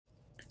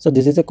So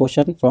this is a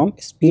question from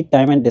speed,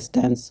 time and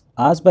distance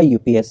asked by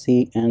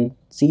UPSC and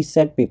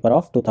CSAT paper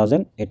of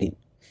 2018.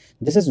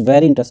 This is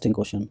very interesting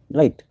question,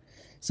 right?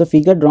 So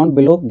figure drawn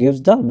below gives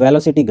the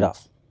velocity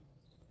graph.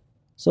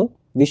 So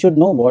we should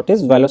know what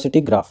is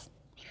velocity graph.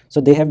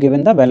 So they have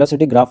given the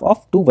velocity graph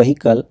of two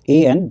vehicle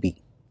A and B.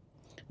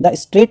 The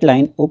straight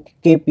line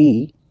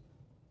OKP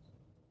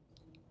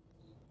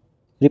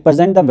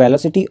represent the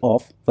velocity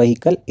of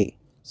vehicle A.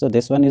 So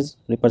this one is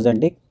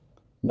representing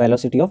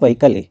velocity of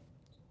vehicle A.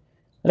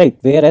 Right,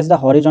 whereas the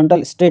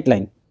horizontal straight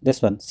line,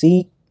 this one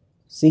CKD,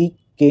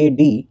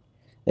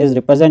 is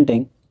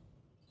representing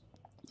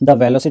the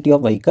velocity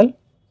of vehicle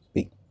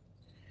B.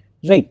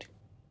 Right,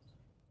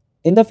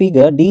 in the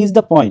figure D is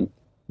the point,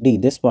 D,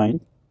 this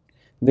point,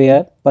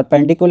 where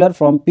perpendicular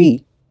from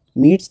P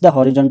meets the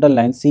horizontal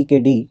line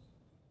CKD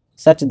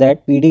such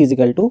that PD is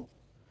equal to,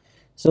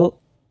 so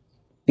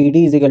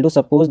PD is equal to,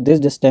 suppose this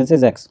distance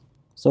is x.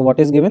 So what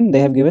is given?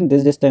 They have given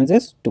this distance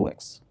is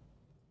 2x.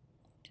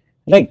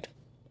 Right,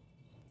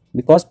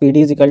 because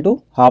PD is equal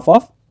to half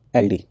of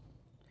LD.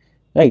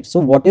 Right, so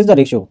what is the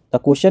ratio? The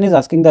question is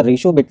asking the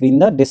ratio between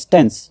the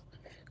distance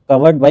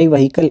covered by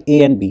vehicle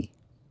A and B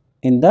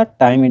in the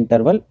time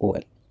interval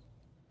OL.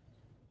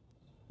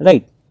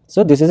 Right,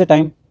 so this is a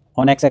time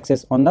on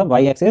x-axis, on the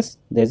y-axis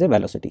there is a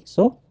velocity.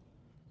 So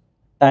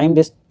time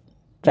this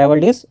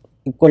traveled is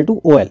equal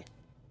to OL.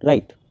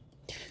 Right,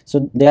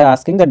 so they are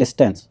asking the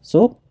distance.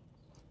 So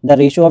the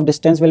ratio of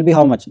distance will be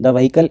how much? The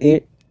vehicle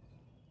A.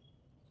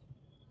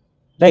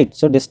 Right,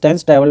 so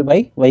distance traveled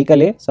by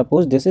vehicle A,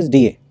 suppose this is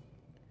dA,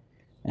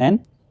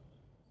 and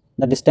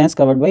the distance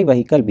covered by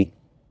vehicle B.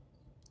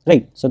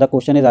 Right, so the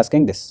question is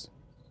asking this.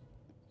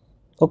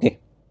 Okay,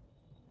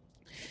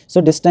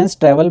 so distance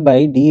traveled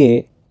by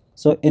dA.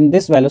 So in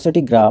this velocity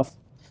graph,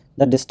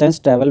 the distance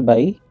traveled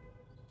by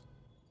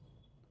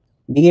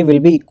dA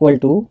will be equal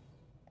to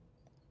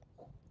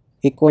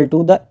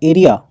the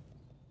area.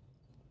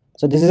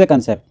 So this is a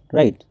concept,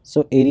 right?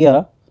 So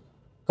area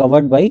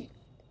covered by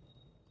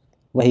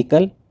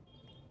vehicle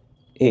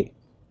A,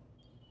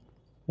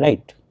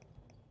 right?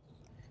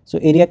 So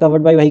area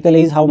covered by vehicle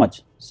A is how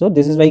much? So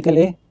this is vehicle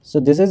A,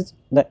 so this is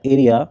the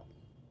area.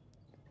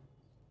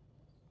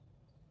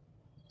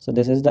 So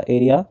this is the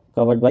area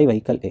covered by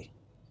vehicle A,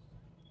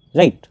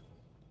 right?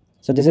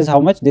 So this is how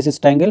much? This is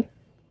triangle,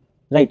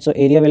 right? So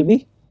area will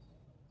be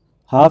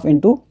half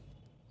into,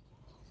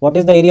 what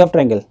is the area of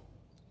triangle?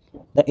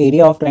 The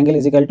area of triangle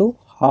is equal to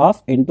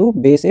half into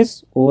base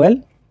is OL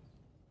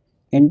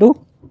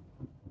into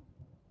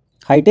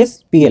height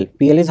is PL.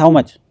 PL is how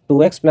much?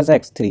 2x plus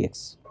x,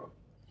 3x.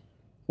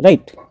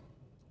 Right.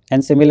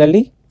 And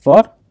similarly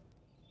for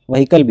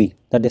vehicle B,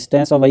 the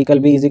distance of vehicle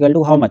B is equal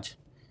to how much?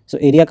 So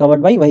area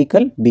covered by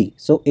vehicle B.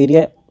 So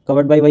area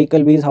covered by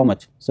vehicle B is how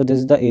much? So this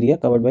is the area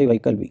covered by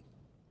vehicle B.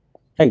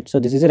 Right. So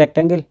this is a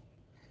rectangle.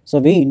 So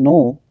we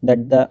know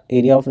that the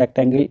area of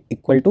rectangle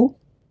equal to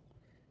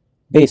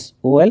base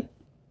OL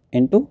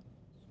into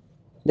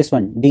this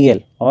one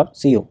DL or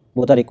CO,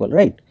 both are equal,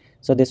 right?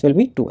 So this will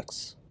be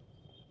 2x.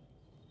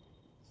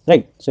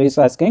 Right, so it's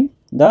asking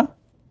the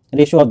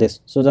ratio of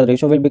this. So the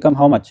ratio will become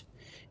how much?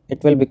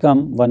 It will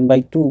become 1 by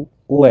 2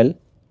 OL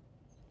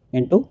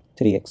into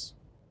 3x,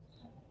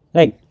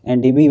 right?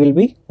 And dB will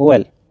be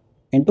OL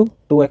into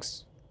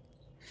 2x.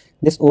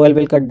 This OL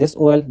will cut this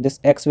OL, this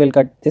x will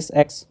cut this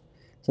x.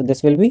 So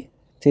this will be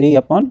 3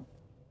 upon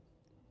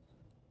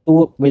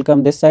 2 will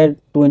come this side,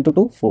 2 into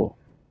 2, 4.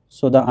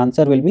 So the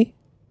answer will be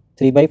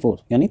 3 by 4,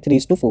 yani 3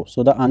 is to 4.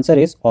 So the answer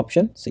is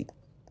option C.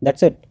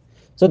 That's it.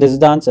 So this is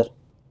the answer.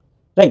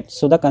 Right,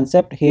 so the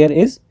concept here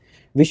is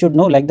we should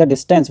know like the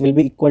distance will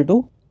be equal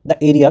to the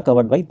area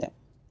covered by them.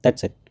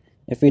 That's it.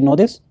 If we know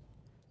this,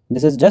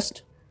 this is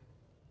just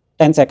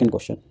 10-second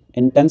question.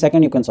 In 10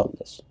 seconds you can solve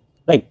this.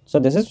 Right, so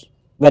this is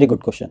very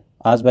good question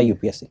asked by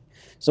UPSC.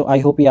 So I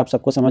hope ये आप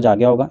सबको समझ आ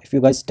गया होगा. If you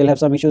guys still have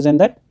some issues in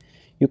that,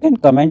 you can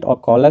comment or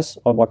call us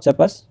or WhatsApp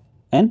us,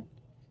 and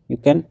you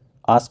can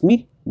ask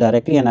me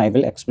directly and I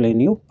will explain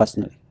you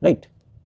personally. Right.